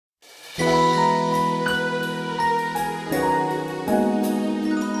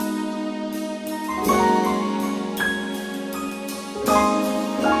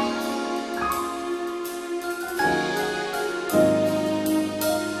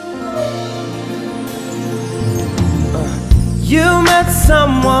met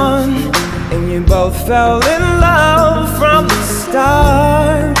someone and you both fell in love from the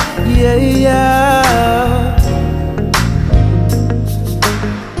start. Yeah, yeah.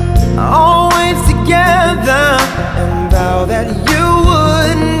 Always together and vow that you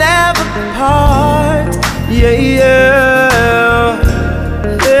would never part. Yeah, yeah,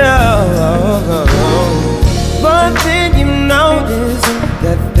 yeah. But then you notice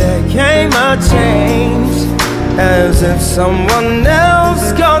that there came a change, as if someone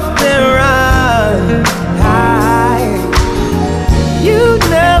else caught their eye. You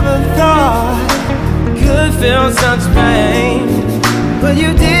never thought could feel such pain, but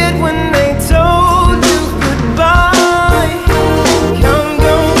you did when they told you goodbye. Come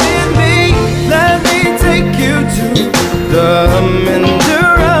go with me, let me take you to the Mender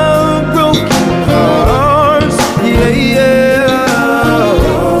of broken hearts. Yeah, yeah.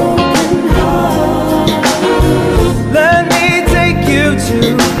 Let me take you to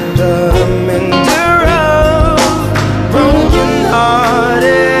the Mender of broken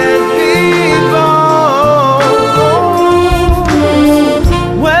hearted people,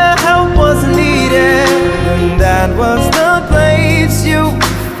 where help was needed, and that was the place you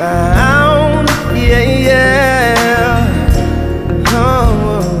found. Yeah, yeah. Oh.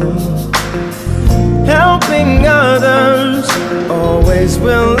 Helping others, always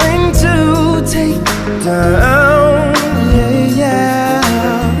willing to take down. Yeah, yeah.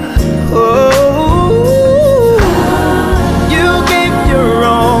 Oh, you gave your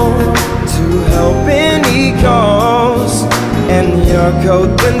all to help any cause, and your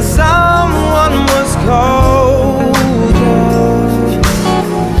coat when someone was cold.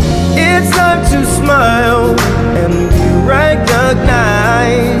 It's time to smile and be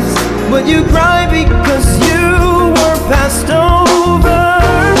recognized, but you cry because you were passed on.